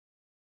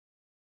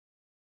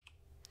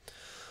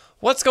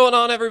What's going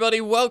on, everybody?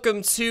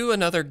 Welcome to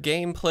another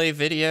gameplay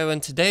video,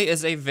 and today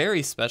is a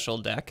very special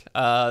deck.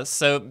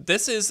 So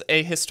this is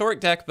a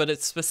historic deck, but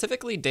it's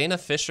specifically Dana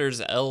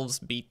Fischer's Elves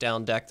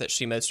Beatdown deck that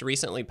she most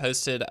recently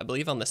posted, I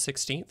believe on the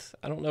 16th.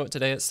 I don't know what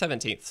today is,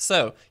 17th.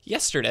 So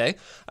yesterday,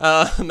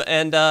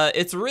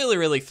 it's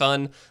really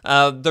fun.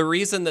 The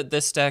reason that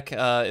this deck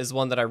is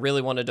one that I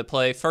really wanted to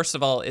play, first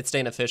of all, it's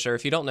Dana Fischer.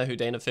 If you don't know who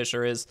Dana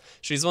Fischer is,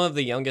 she's one of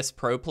the youngest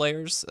pro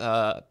players,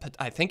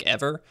 I think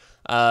ever.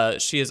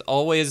 She has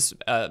always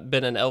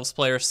been an Elves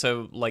player,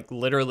 so like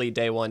literally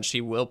day one,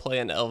 she will play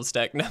an Elves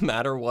deck no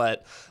matter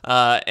what.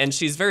 And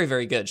she's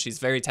very good. She's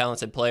a very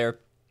talented player.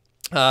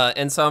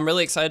 And so I'm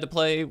really excited to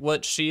play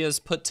what she has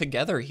put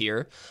together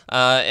here.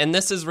 And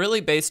this is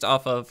really based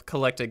off of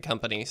Collected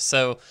Company.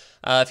 So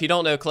if you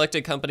don't know,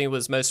 Collected Company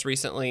was most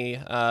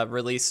recently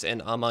released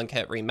in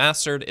Amonkhet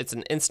Remastered. It's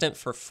an instant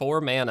for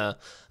 4 mana.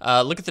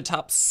 Look at the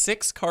top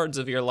 6 cards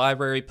of your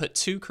library, put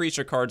 2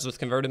 creature cards with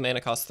converted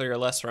mana cost 3 or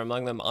less from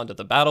among them onto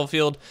the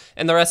battlefield,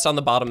 and the rest on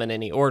the bottom in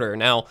any order.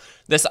 Now,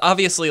 this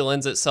obviously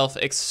lends itself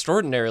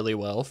extraordinarily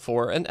well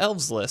for an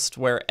Elves list,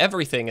 where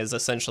everything is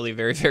essentially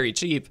very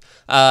cheap,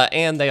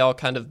 and they all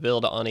kind of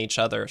build on each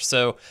other.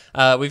 So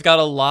we've got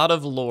a lot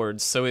of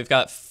lords. So we've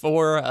got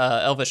 4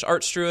 Elvish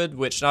Archdruid,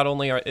 which not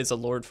only is a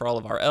lord for all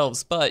of our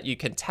elves, but you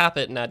can tap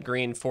it and add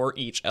green for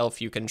each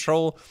elf you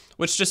control,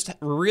 which just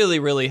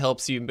really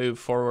helps you move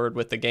forward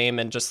with the game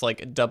and just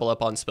like double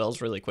up on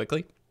spells really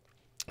quickly.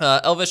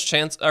 Elvish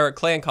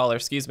Clancaller,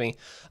 excuse me,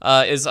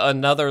 is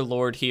another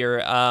lord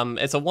here.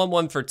 It's a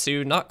 1/1 for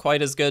 2, not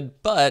quite as good,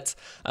 but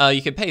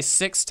you could pay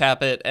 6,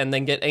 tap it, and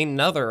then get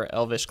another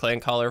Elvish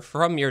Clancaller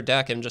from your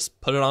deck and just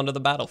put it onto the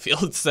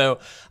battlefield. So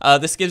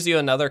this gives you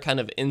another kind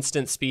of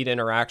instant speed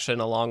interaction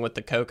along with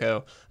the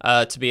Coco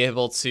to be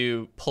able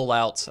to pull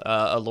out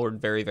a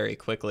lord very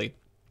quickly.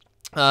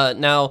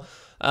 Now,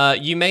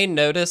 you may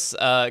notice,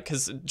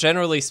 because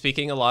generally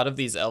speaking, a lot of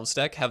these Elves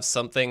deck have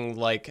something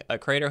like a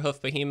Craterhoof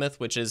Behemoth,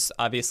 which is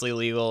obviously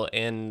legal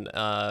in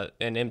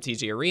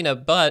MTG Arena,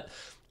 but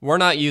we're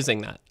not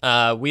using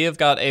that. We have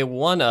got a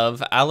one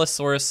of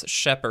Allosaurus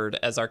Shepherd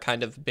as our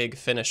kind of big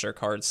finisher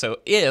card. So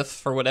if,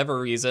 for whatever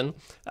reason,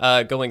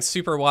 going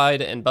super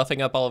wide and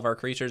buffing up all of our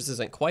creatures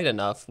isn't quite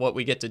enough, what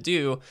we get to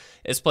do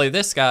is play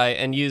this guy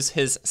and use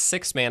his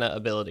 6 mana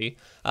ability.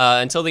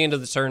 Until the end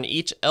of the turn,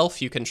 each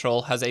elf you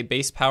control has a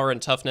base power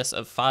and toughness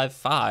of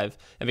 5/5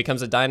 and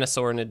becomes a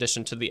dinosaur in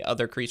addition to the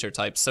other creature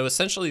types. So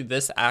essentially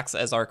this acts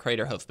as our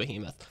Craterhoof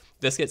Behemoth.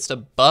 This gets to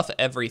buff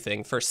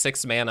everything for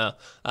 6 mana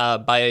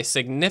by a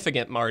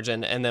significant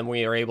margin, and then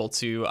we are able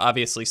to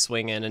obviously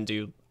swing in and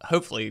do,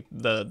 hopefully,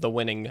 the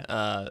winning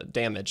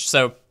damage.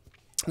 So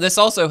this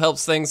also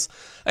helps things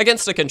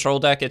against a control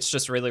deck. It's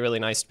just really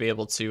nice to be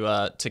able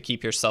to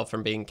keep yourself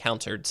from being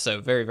countered. So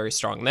very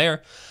strong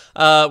there.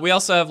 We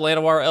also have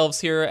Llanowar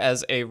Elves here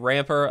as a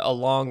ramper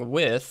along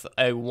with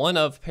a one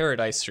of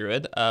Paradise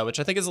Druid, which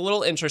I think is a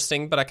little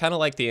interesting, but I kind of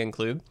like the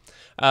include.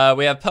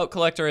 We have Pelt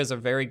Collector as a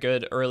very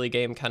good early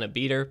game kind of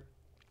beater.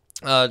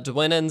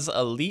 Dwynen's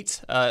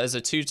Elite is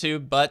a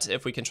 2/2, but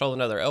if we control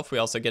another elf, we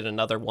also get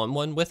another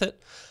 1/1 with it.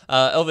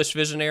 Elvish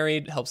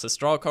Visionary helps us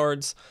draw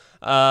cards.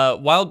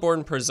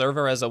 Wildborn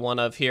Preserver as a one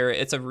of here.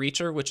 It's a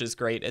reacher, which is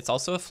great. It's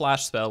also a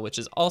flash spell, which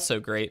is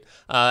also great.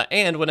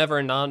 And whenever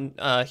a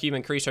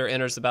non-human creature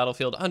enters the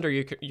battlefield under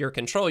your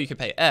control, you can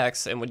pay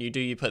X, and when you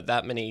do, you put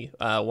that many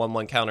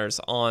 1/1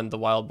 counters on the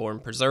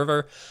Wildborn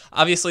Preserver.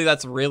 Obviously,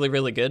 that's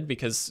really good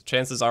because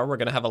chances are we're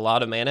going to have a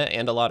lot of mana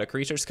and a lot of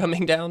creatures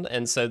coming down,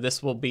 and so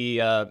this will be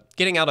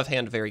getting out of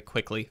hand very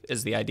quickly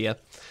is the idea.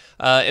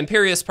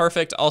 Imperious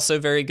Perfect, also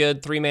very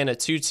good, 3 mana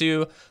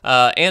 2/2,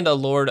 and a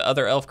lord.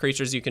 Other elf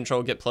creatures you control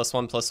get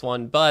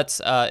 +1/+1, but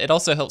it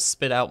also helps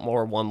spit out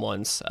more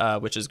 1/1s,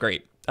 which is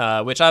great.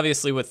 Which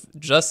obviously with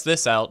just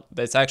this out,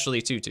 it's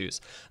actually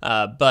 2/2s,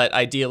 but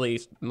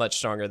ideally much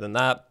stronger than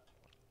that.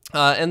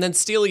 And then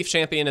Steel Leaf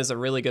Champion is a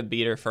really good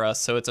beater for us,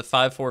 so it's a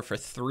 5/4 for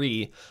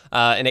 3,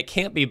 and it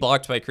can't be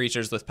blocked by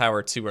creatures with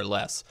power 2 or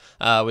less,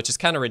 which is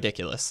kind of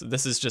ridiculous.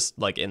 This is just,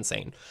 like,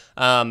 insane.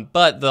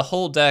 But the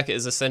whole deck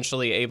is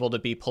essentially able to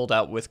be pulled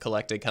out with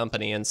Collected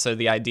Company, and so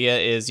the idea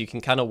is you can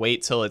kind of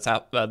wait till it's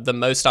at the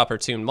most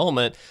opportune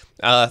moment,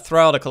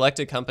 throw out a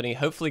Collected Company,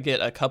 hopefully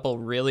get a couple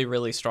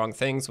really strong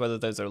things, whether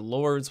those are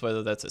lords,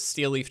 whether that's a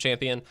Steel Leaf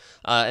Champion,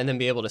 and then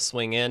be able to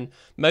swing in.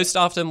 Most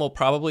often we'll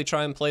probably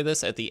try and play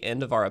this at the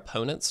end of our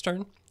opponent's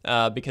turn,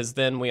 because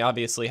then we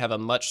obviously have a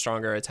much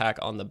stronger attack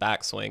on the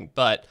backswing,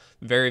 but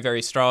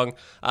very strong.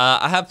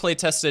 I have play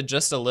tested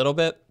just a little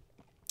bit.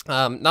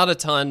 Not a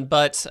ton,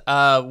 but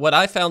what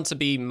I found to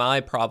be my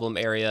problem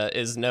area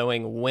is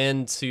knowing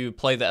when to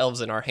play the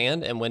elves in our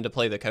hand and when to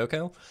play the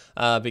Coco,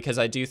 because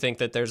I do think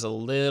that there's a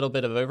little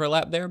bit of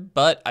overlap there,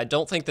 but I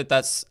don't think that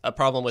that's a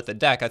problem with the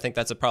deck. I think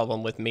that's a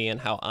problem with me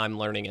and how I'm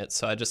learning it,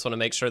 so I just want to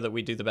make sure that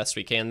we do the best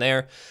we can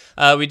there.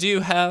 We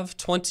do have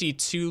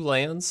 22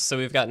 lands, so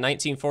we've got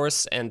 19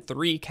 forests and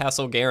 3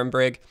 Castle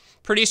Garenbrig.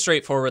 Pretty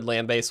straightforward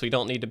land base. We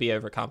don't need to be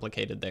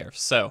overcomplicated there.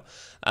 So,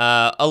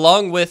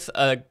 along with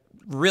a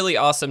really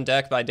awesome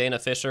deck by Dana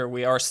Fischer.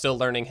 We are still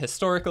learning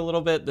Historic a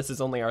little bit. This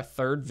is only our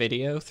 3rd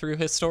video through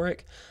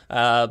Historic,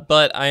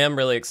 but I am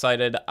really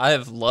excited.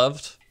 I've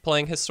loved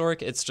playing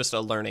Historic. It's just a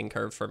learning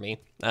curve for me.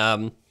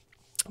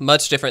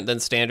 Much different than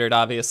Standard,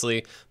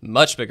 obviously.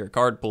 Much bigger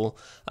card pool,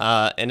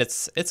 and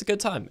it's a good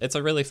time. It's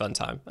a really fun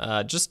time.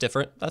 Just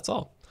different, that's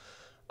all.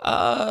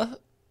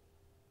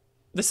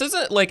 This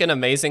isn't like an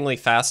amazingly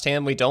fast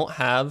hand. We don't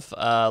have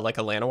like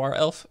a Llanowar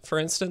Elf, for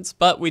instance,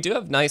 but we do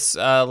have nice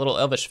little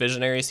Elvish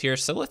Visionaries here,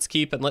 so let's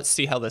keep and let's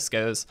see how this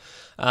goes.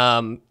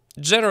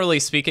 Generally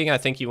speaking, I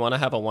think you want to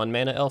have a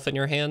 1-mana Elf in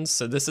your hands,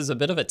 so this is a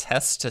bit of a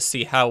test to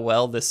see how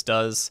well this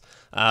does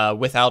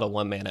without a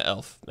 1-mana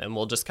Elf, and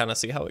we'll just kind of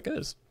see how it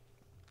goes.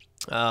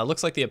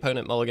 Looks like the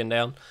opponent mulliganed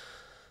down.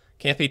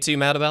 Can't be too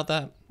mad about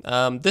that.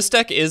 This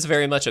deck is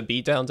very much a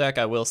beatdown deck,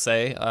 I will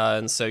say,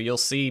 and so you'll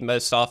see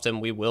most often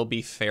we will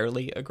be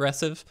fairly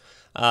aggressive,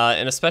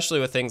 and especially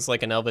with things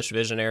like an Elvish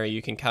Visionary,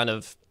 you can kind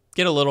of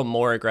get a little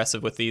more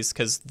aggressive with these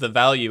because the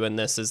value in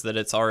this is that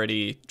it's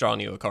already drawn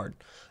you a card,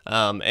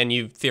 and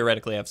you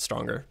theoretically have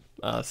stronger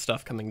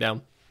stuff coming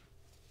down.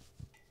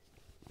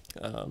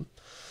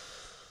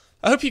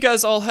 I hope you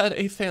guys all had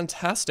a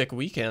fantastic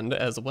weekend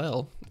as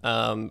well.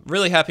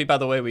 Really happy, by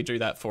the way, we drew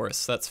that for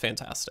us. That's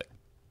fantastic.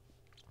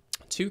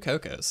 2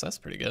 Cocos, that's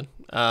pretty good.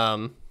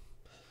 Nice.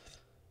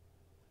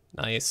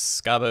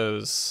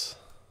 Gabos.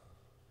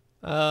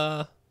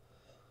 Let's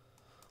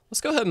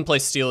go ahead and play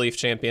Steel Leaf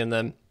Champion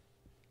then.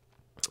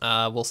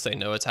 We'll say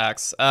no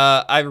attacks.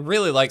 I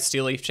really like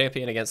Steel Leaf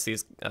Champion against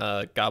these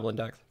Goblin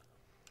decks.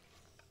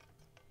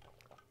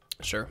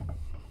 Sure.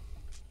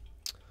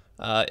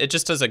 It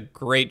just does a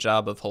great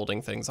job of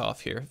holding things off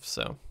here,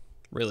 so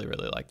really,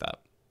 really like that.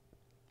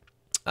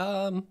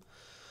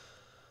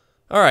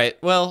 All right,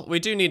 well, we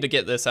do need to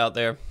get this out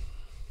there,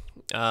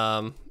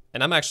 and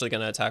I'm actually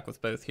going to attack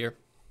with both here.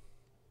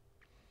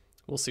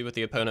 We'll see what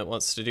the opponent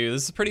wants to do.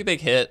 This is a pretty big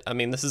hit. I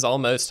mean, this is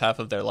almost half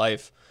of their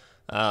life,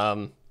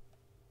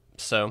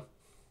 so...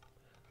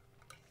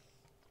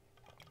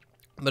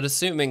 But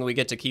assuming we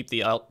get to keep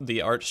the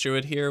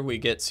Archdruid here, we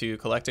get to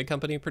Collected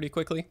Company pretty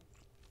quickly.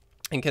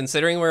 And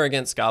considering we're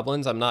against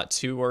goblins, I'm not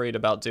too worried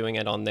about doing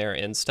it on their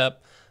end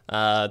step.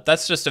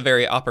 That's just a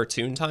very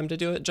opportune time to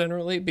do it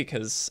generally,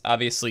 because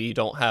obviously you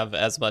don't have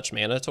as much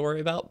mana to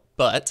worry about,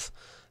 but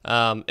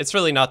it's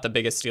really not the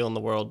biggest deal in the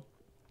world.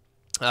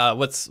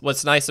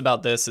 What's nice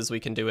about this is we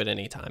can do it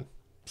anytime,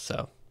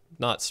 so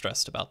not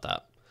stressed about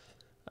that.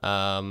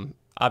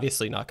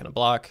 Obviously not going to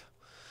block.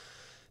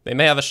 They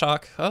may have a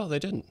shock. Oh, they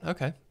didn't.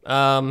 Okay.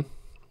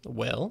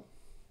 Well.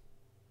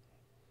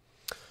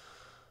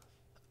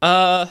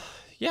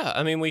 Yeah,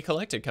 I mean, we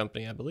collected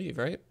company, I believe,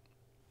 right?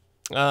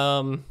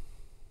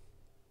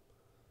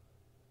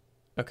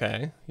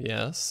 Okay,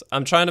 yes.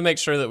 I'm trying to make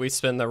sure that we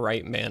spend the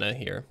right mana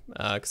here,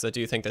 because I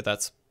do think that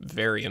that's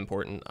very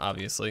important,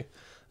 obviously.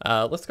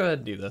 Let's go ahead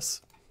and do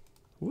this.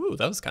 Ooh,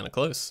 that was kind of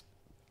close.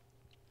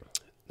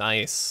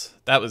 Nice.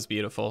 That was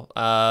beautiful.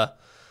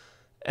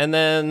 And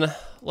then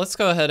let's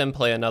go ahead and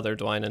play another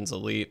Dwynen's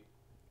Elite.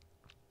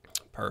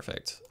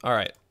 Perfect. All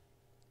right.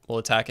 We'll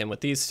attack him with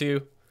these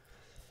two.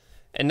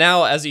 And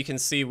now, as you can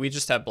see, we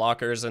just have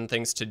blockers and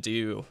things to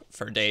do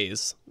for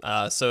days.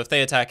 So if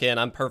they attack in,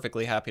 I'm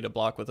perfectly happy to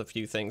block with a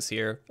few things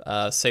here,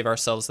 save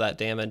ourselves that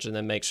damage, and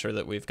then make sure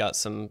that we've got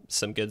some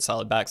good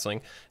solid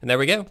backswing. And there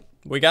we go.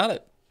 We got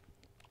it.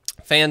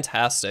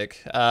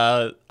 Fantastic.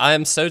 I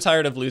am so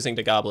tired of losing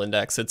to Goblin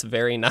decks. It's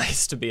very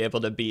nice to be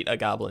able to beat a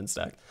Goblin's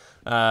deck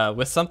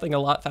with something a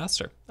lot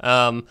faster.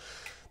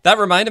 That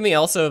reminded me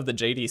also of the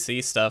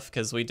JDC stuff,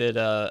 because we did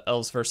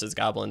Elves versus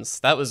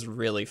Goblins. That was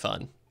really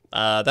fun.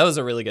 That was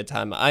a really good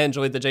time. I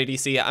enjoyed the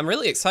JDC. I'm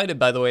really excited,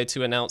 by the way,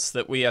 to announce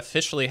that we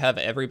officially have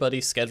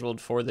everybody scheduled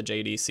for the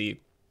JDC.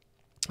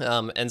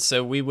 And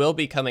so we will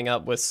be coming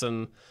up with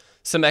some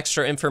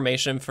extra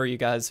information for you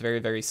guys very,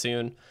 very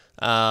soon.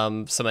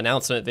 Some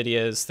announcement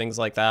videos, things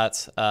like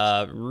that.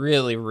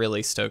 Really,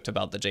 really stoked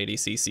about the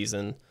JDC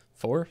season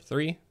 4,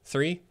 3.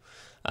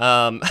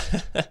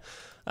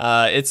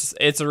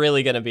 It's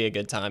really going to be a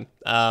good time.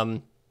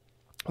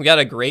 We got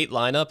a great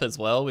lineup as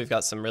well. We've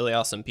got some really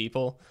awesome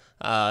people.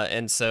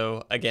 And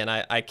so, again,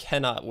 I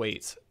cannot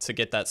wait to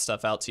get that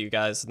stuff out to you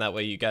guys, and that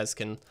way you guys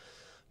can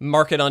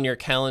mark it on your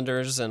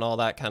calendars and all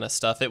that kind of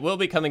stuff. It will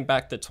be coming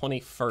back the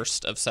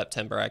 21st of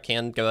September. I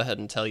can go ahead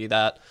and tell you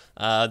that.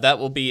 That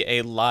will be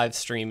a live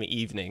stream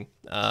evening.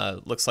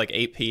 Looks like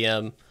 8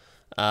 p.m.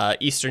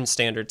 Eastern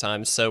Standard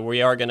Time. So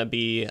we are going to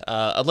be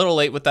a little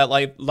late with that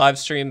live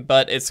stream,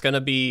 but it's going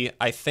to be,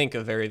 I think,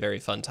 a very, very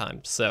fun time.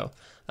 So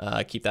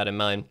keep that in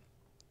mind.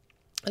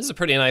 This is a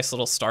pretty nice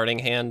little starting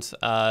hand.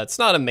 It's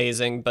not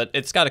amazing, but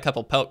it's got a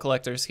couple Pelt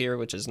Collectors here,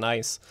 which is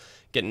nice.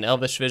 Get an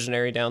Elvish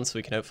Visionary down so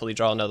we can hopefully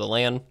draw another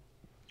land.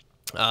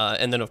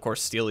 And then, of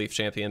course, Steel Leaf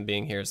Champion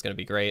being here is going to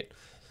be great.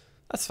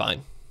 That's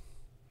fine.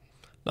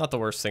 Not the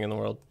worst thing in the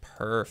world.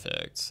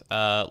 Perfect.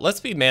 Let's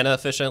be mana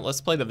efficient.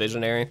 Let's play the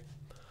Visionary.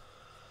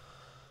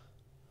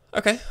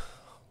 Okay.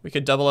 We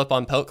could double up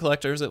on Pelt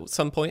Collectors at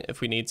some point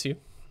if we need to.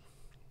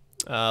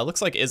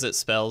 Looks like Is It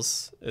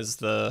Spells is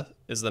the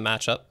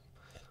matchup.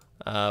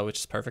 which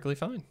is perfectly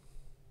fine.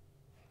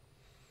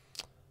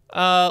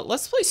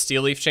 Let's play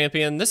Steel Leaf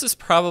Champion. This is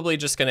probably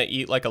just going to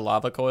eat like a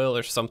Lava Coil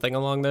or something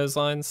along those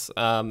lines.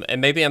 And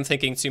maybe I'm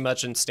thinking too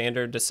much in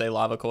Standard to say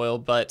Lava Coil,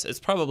 but it's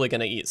probably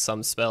going to eat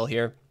some spell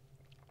here.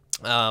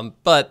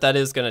 But that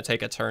is going to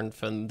take a turn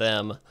from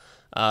them.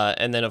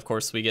 And then, of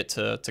course, we get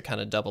to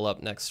kind of double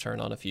up next turn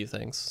on a few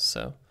things.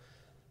 So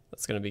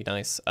that's going to be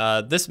nice.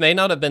 This may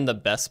not have been the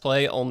best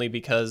play, only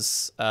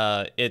because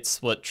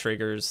it's what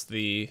triggers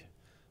the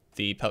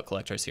Pelt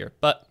Collectors here.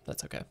 But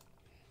that's okay.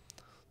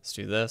 Let's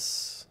do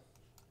this.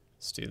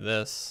 Let's do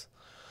this.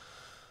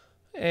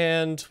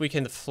 And we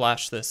can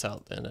flash this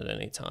out then at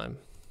any time.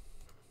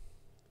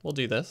 We'll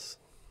do this.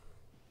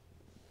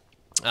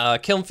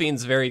 Kiln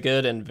Fiend's very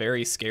good and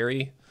very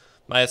scary.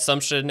 My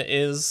assumption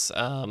is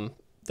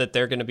that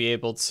they're going to be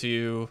able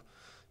to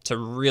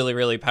really,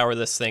 really power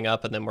this thing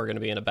up, and then we're going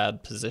to be in a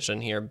bad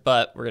position here,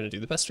 but we're going to do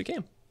the best we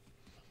can.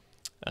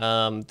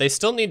 They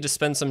still need to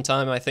spend some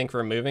time, I think,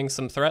 removing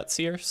some threats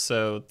here,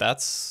 so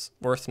that's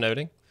worth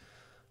noting.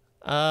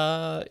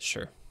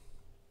 Sure.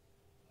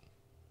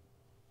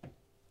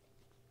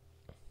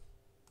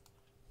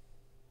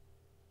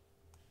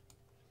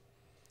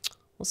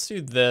 Let's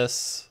do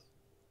this.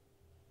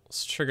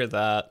 Let's trigger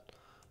that.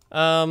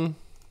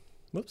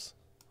 Whoops.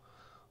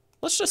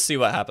 Let's just see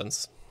what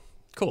happens.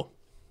 Cool.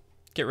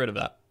 Get rid of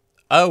that.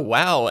 Oh,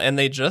 wow, and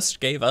they just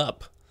gave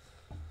up.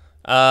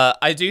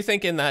 I do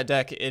think in that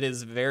deck it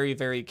is very,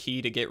 very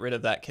key to get rid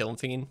of that Kiln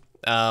Fiend.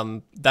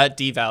 That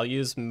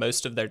devalues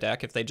most of their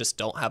deck if they just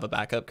don't have a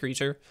backup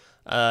creature.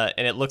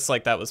 And it looks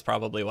like that was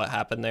probably what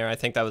happened there. I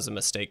think that was a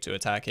mistake to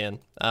attack in.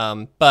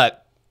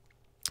 But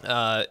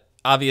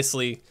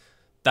obviously,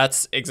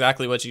 that's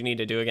exactly what you need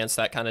to do against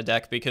that kind of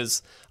deck,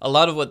 because a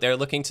lot of what they're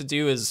looking to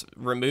do is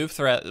remove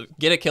threat,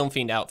 get a Kiln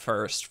Fiend out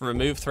first,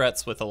 remove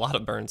threats with a lot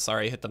of burn.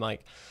 Sorry, hit the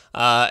mic.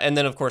 And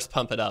then, of course,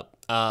 pump it up.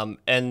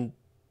 And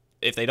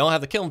if they don't have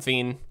the Kiln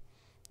Fiend,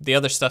 the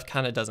other stuff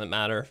kind of doesn't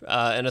matter,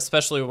 and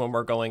especially when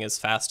we're going as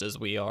fast as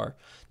we are.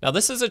 Now,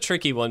 this is a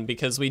tricky one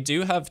because we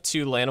do have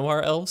 2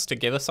 Llanowar Elves to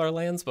give us our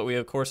lands, but we,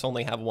 of course,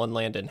 only have 1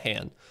 land in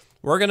hand.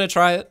 We're going to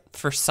try it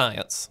for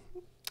science.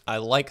 I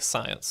like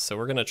science, so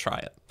we're going to try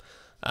it.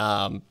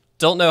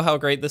 Don't know how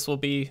great this will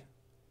be,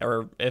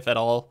 or if at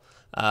all,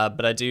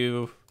 but I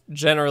do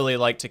generally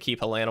like to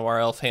keep a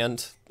Llanowar Elf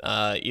hand,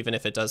 even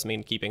if it does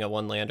mean keeping a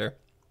 1-lander.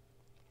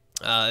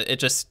 It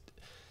just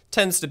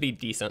tends to be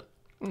decent.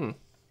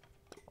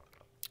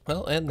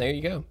 Well, and there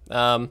you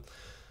go.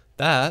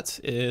 That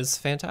is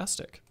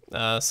fantastic.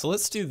 So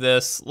let's do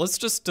this. Let's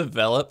just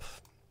develop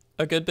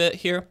a good bit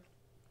here.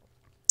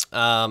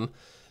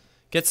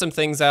 Get some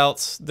things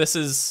out. This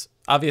is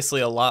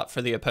obviously a lot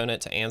for the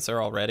opponent to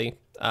answer already.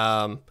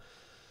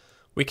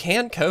 We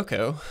can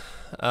Coco.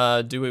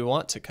 Do we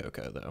want to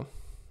Coco, though?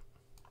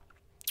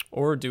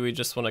 Or do we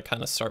just want to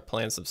kind of start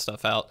playing some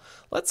stuff out?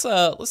 Let's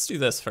do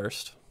this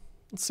first.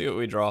 Let's see what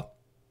we draw.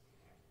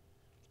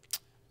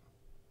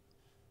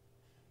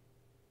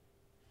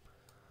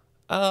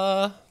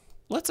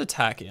 Let's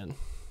attack in.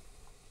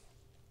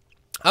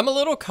 I'm a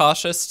little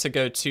cautious to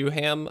go too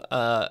ham,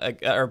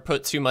 or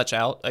put too much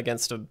out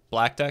against a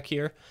black deck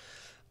here,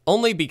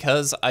 only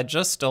because I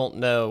just don't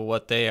know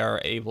what they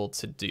are able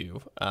to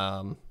do.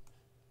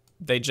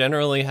 They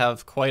generally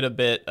have quite a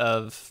bit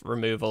of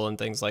removal and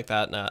things like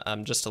that, and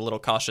I'm just a little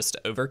cautious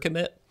to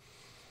overcommit.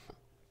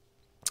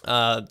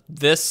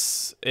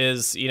 This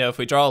is, you know, if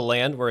we draw a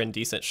land, we're in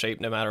decent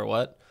shape no matter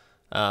what.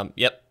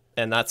 Yep,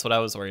 and that's what I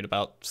was worried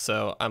about.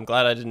 So I'm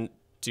glad I didn't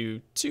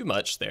do too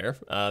much there.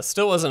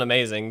 Still wasn't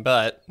amazing,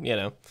 but, you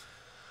know,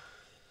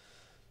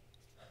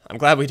 I'm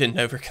glad we didn't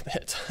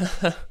overcommit.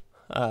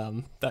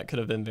 That could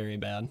have been very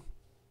bad.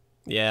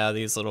 Yeah,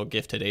 these little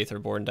gifted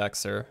Aetherborn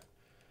decks are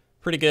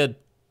pretty good.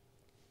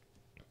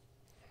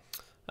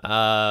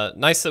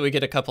 Nice that we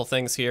get a couple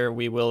things here.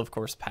 We will, of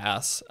course,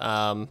 pass.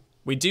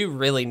 We do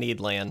really need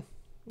land.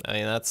 I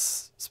mean,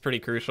 it's pretty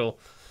crucial.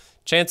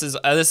 Chances,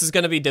 this is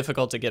going to be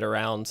difficult to get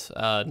around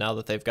now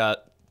that they've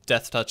got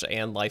Death Touch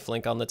and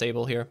Lifelink on the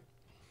table here.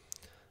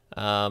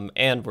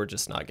 And we're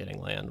just not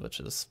getting land, which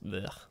is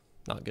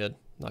not good.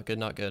 Not good,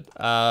 not good.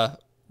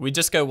 We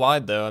just go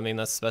wide, though. I mean,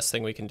 that's the best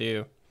thing we can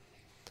do.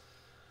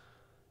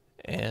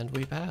 And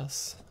we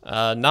pass.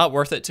 Not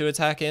worth it to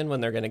attack in when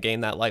they're going to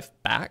gain that life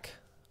back.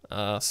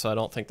 So I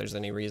don't think there's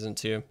any reason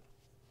to.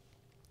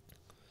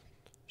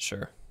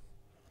 Sure.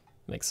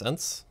 Makes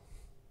sense.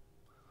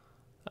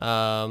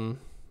 Let's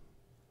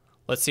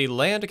see.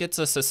 Land gets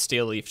us a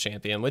Steel Leaf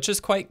Champion, which is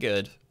quite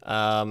good.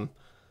 Wow.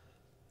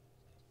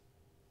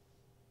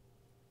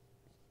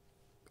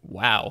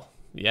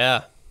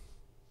 Yeah.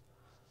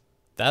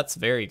 That's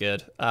very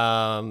good.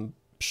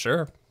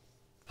 Sure.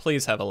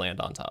 Please have a land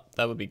on top.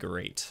 That would be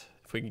great.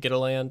 If we could get a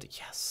land,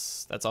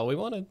 yes. That's all we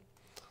wanted.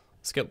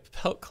 Let's get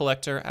Pelt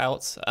Collector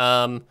out.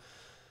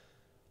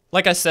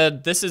 Like I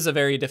said, this is a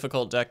very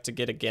difficult deck to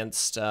get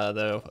against,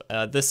 though.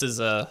 This is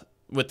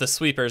with the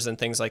sweepers and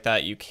things like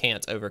that, you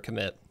can't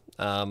overcommit.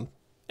 And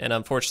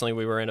unfortunately,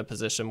 we were in a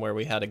position where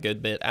we had a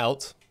good bit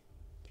out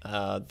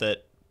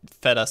that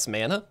fed us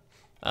mana.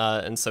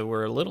 And so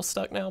we're a little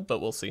stuck now, but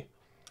we'll see.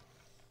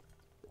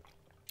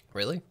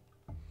 Really?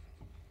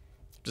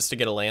 Just to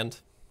get a land,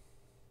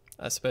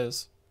 I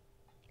suppose.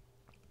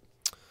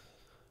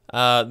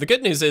 The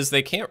good news is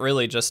they can't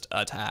really just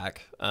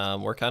attack.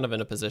 We're kind of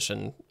in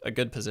a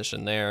good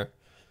position there.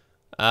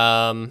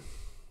 I'm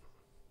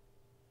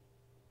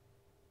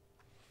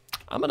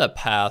gonna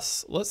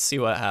pass. Let's see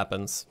what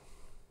happens.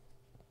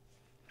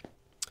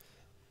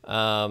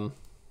 We'll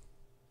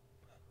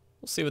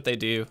see what they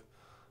do.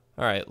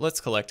 All right, let's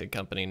Collected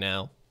Company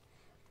now.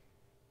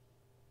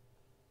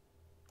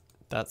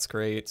 That's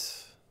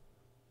great.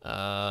 And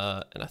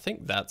I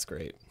think that's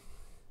great.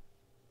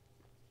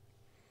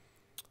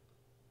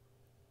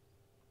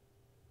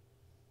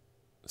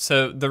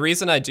 So the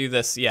reason I do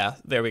this, yeah,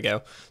 there we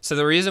go. So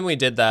the reason we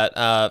did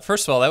that,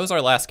 first of all, that was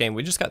our last game.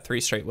 We just got 3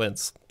 straight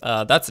wins.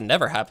 That's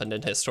never happened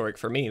in Historic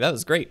for me. That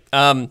was great.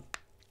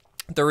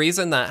 The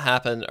reason that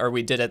happened, or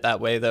we did it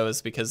that way, though,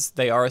 is because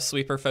they are a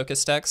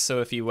sweeper-focused deck,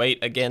 so if you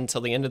wait, again,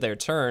 till the end of their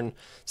turn,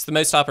 it's the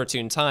most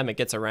opportune time. It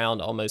gets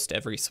around almost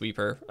every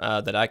sweeper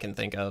that I can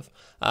think of,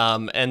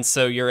 and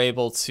so you're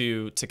able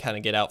to kind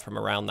of get out from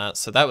around that,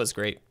 so that was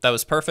great. That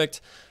was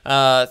perfect.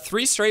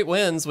 3 straight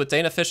wins with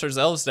Dana Fischer's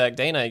Elves deck.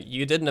 Dana,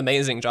 you did an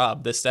amazing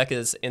job. This deck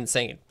is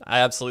insane. I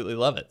absolutely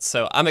love it,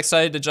 so I'm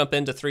excited to jump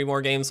into 3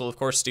 more games. We'll, of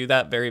course, do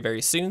that very,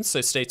 very soon,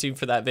 so stay tuned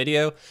for that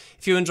video.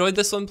 If you enjoyed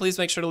this one, please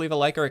make sure to leave a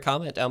like or a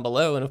comment down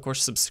below, and of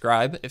course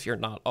subscribe if you're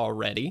not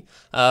already.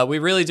 We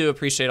really do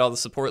appreciate all the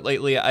support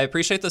lately. I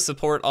appreciate the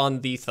support on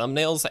the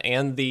thumbnails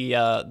and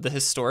the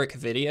historic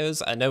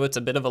videos. I know it's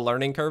a bit of a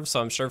learning curve,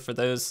 so I'm sure for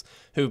those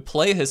who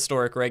play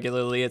historic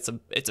regularly, it's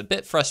a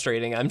bit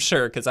frustrating, I'm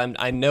sure, because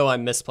I know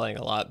I'm misplaying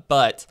a lot,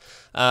 but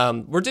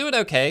we're doing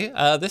okay.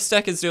 This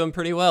deck is doing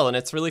pretty well, and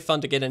it's really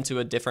fun to get into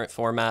a different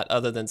format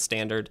other than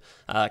standard,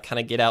 kind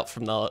of get out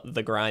from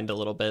the grind a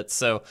little bit.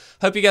 So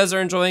hope you guys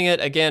are enjoying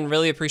it. Again,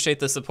 really appreciate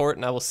the support,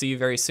 and I will see you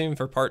very soon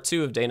for part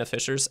 2 of Dana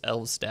Fischer's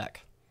Elves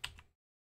deck.